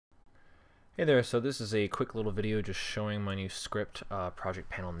Hey there, so this is a quick little video just showing my new script, Project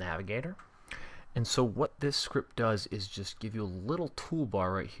Panel Navigator. And so what this script does is just give you a little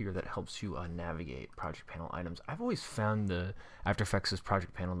toolbar right here that helps you navigate Project Panel items. I've always found the After Effects'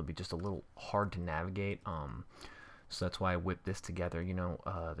 Project Panel to be just a little hard to navigate, so that's why I whipped this together.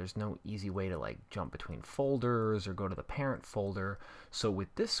 There's no easy way to like jump between folders or go to the parent folder. So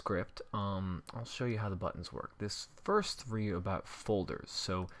with this script, I'll show you how the buttons work. This first three are about folders.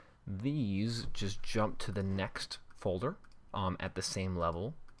 So these just jump to the next folder at the same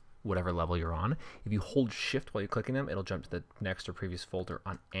level, whatever level you're on. If you hold shift while you're clicking them, it'll jump to the next or previous folder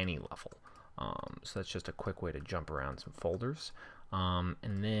on any level. So that's just a quick way to jump around some folders. And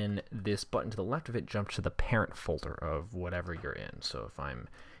then this button to the left of it jumps to the parent folder of whatever you're in. So if I'm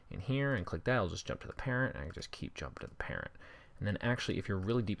in here and click that, I'll just jump to the parent, and I can just keep jumping to the parent. And then actually, if you're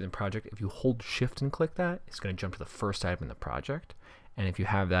really deep in the project, if you hold shift and click that, it's going to jump to the first item in the project. And if you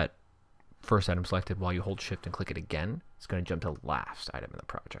have that first item selected while you hold shift and click it again, it's going to jump to the last item in the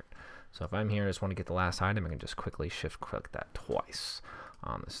project. So if I'm here and I just want to get the last item, I can just quickly shift click that twice.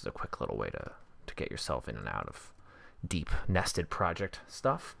 This is a quick little way to get yourself in and out of deep nested project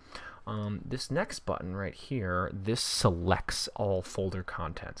stuff. This next button right here, this selects all folder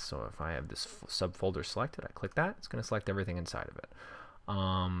contents. So if I have this subfolder selected, I click that, it's going to select everything inside of it.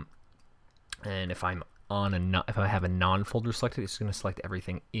 And if I'm if I have a non-folder selected, it's going to select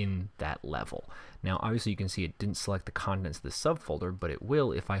everything in that level. Now, obviously, you can see it didn't select the contents of the subfolder, but it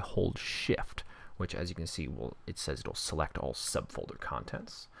will if I hold shift, which, as you can see, it says it'll select all subfolder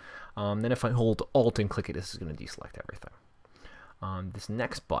contents. Then if I hold alt and click it, this is going to deselect everything. This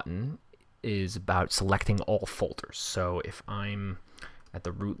next button is about selecting all folders. So if I'm at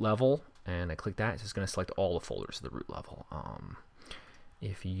the root level and I click that, it's just going to select all the folders at the root level.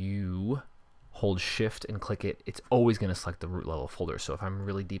 If you hold shift and click it, it's always going to select the root level folder. So if I'm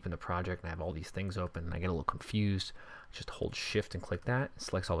really deep in the project and I have all these things open and I get a little confused, I just hold shift and click that, it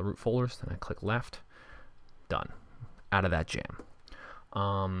selects all the root folders, then I click left, done, out of that jam.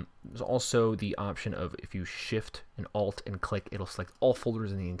 There's also the option of if you shift and alt and click, it'll select all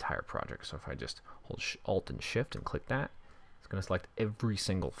folders in the entire project. So if I just hold alt and shift and click that, it's going to select every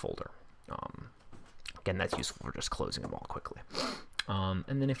single folder. Again, that's useful for just closing them all quickly.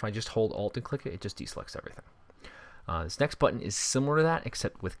 And then if I just hold alt and click it, it just deselects everything. This next button is similar to that,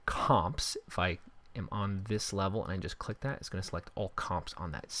 except with comps. If I am on this level and I just click that, it's going to select all comps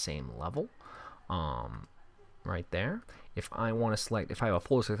on that same level. Right there. If I want to select, if I have a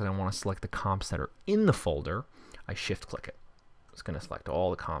folder selected and I want to select the comps that are in the folder, I shift click it. It's going to select all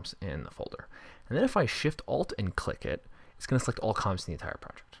the comps in the folder. And then if I shift alt and click it, it's going to select all comps in the entire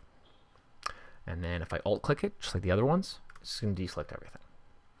project. And then if I alt click it, just like the other ones, it's going to deselect everything.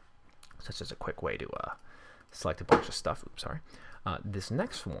 So it's just a quick way to select a bunch of stuff. Oops, sorry. This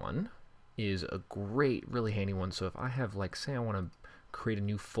next one is a great, really handy one. So if I have, like, say I want to create a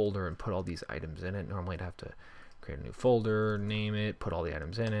new folder and put all these items in it, normally I'd have to create a new folder, name it, put all the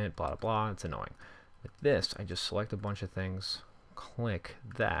items in it, blah, blah, blah. It's annoying. With this, I just select a bunch of things, click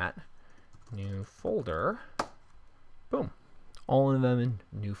that, new folder, boom. All of them in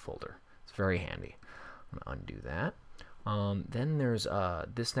new folder. It's very handy. I'm going to undo that. Then there's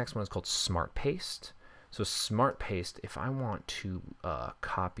this next one is called Smart Paste. So Smart Paste, if I want to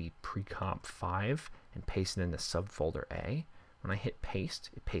copy pre-comp 5 and paste it in the subfolder A, when I hit paste,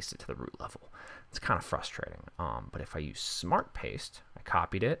 it pastes it to the root level. It's kind of frustrating. But if I use Smart Paste, I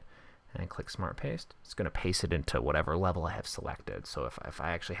copied it and I click Smart Paste, it's going to paste it into whatever level I have selected. So if I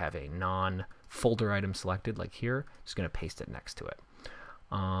actually have a non-folder item selected, like here, it's going to paste it next to it.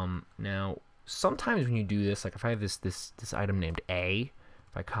 Now, sometimes when you do this, like if I have this item named A,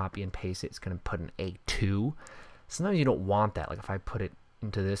 if I copy and paste it, it's going to put an A2. Sometimes you don't want that. Like if I put it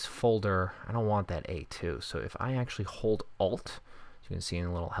into this folder, I don't want that A2. So if I actually hold Alt, as you can see in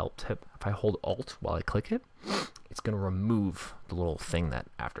the little help tip, if I hold Alt while I click it, it's going to remove the little thing that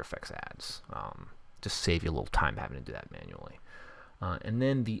After Effects adds. Just save you a little time having to do that manually. And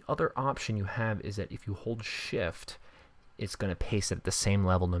then the other option you have is that if you hold Shift, it's going to paste it at the same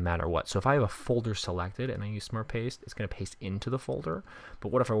level no matter what. So if I have a folder selected and I use Smart Paste, it's going to paste into the folder.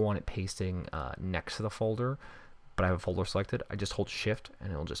 But what if I want it pasting next to the folder, but I have a folder selected? I just hold Shift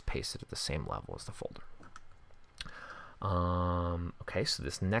and it'll just paste it at the same level as the folder. Okay, so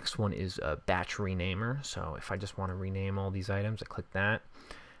this next one is a batch renamer. So if I just want to rename all these items, I click that,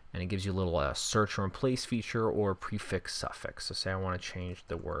 and it gives you a little search and replace feature or prefix suffix. So say I want to change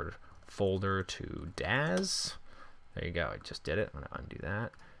the word folder to DAS. There you go, I just did it. I'm going to undo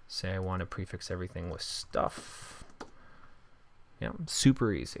that. Say I want to prefix everything with stuff. Yeah,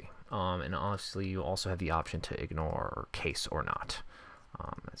 super easy. And honestly, you also have the option to ignore case or not.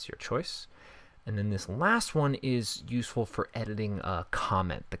 That's your choice. And then this last one is useful for editing a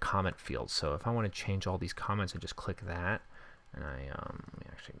comment, the comment field. So if I want to change all these comments, I just click that, and let me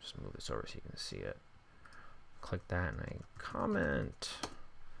actually just move this over so you can see it. Click that, and I comment,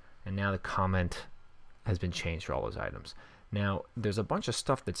 and now the comment has been changed for all those items. Now there's a bunch of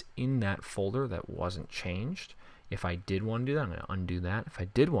stuff that's in that folder that wasn't changed. If I did want to do that, I'm going to undo that. If I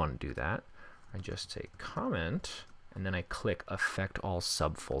did want to do that, I just say comment, and then I click affect all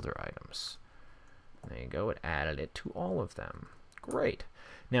subfolder items. There you go, it added it to all of them. Great.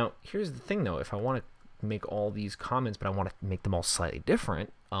 Now here's the thing though, if I want to make all these comments but I want to make them all slightly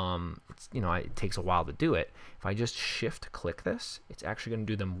different, it takes a while to do it. If I just shift click this, it's actually going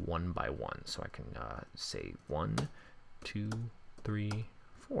to do them one by one. So I can say 1, 2, 3,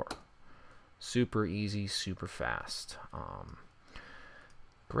 4. Super easy, super fast.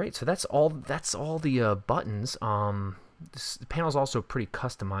 Great. So that's all the buttons. This panel is also pretty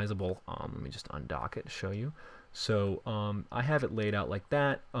customizable. Let me just undock it to show you. So I have it laid out like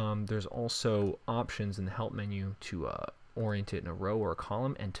that. There's also options in the help menu to orient it in a row or a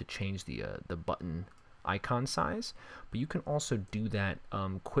column, and to change the button icon size. But you can also do that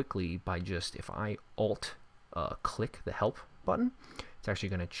quickly by just, if I alt click the help button, it's actually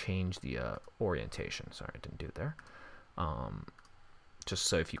going to change the orientation. Sorry, I didn't do it there. Just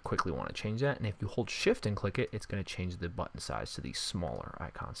so if you quickly want to change that, and if you hold shift and click it, it's going to change the button size to the smaller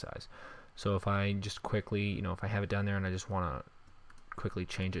icon size. So if I just quickly, if I have it down there and I just want to quickly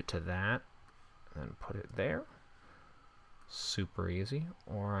change it to that, and then put it there, super easy.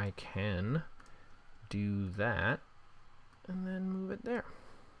 Or I can do that and then move it there.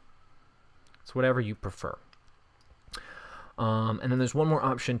 It's whatever you prefer. And then there's one more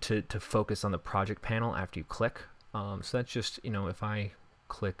option to focus on the project panel after you click. So that's just, if I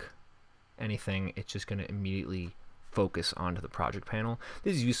click anything, it's just going to immediately focus onto the project panel.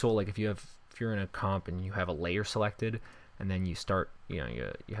 This is useful, like if you're in a comp and you have a layer selected, and then you start, you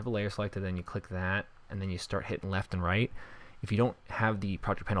have a layer selected, then you click that, and then you start hitting left and right. If you don't have the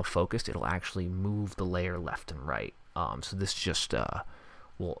project panel focused, it'll actually move the layer left and right. So this just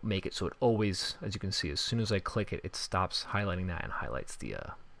will make it so it always, as you can see, as soon as I click it, it stops highlighting that and highlights the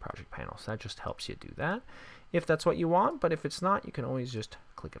project panel. So that just helps you do that if that's what you want, but if it's not, you can always just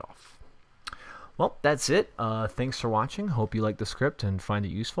click it off. Well, that's it. Thanks for watching. Hope you like the script and find it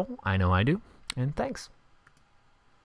useful. I know I do, and thanks.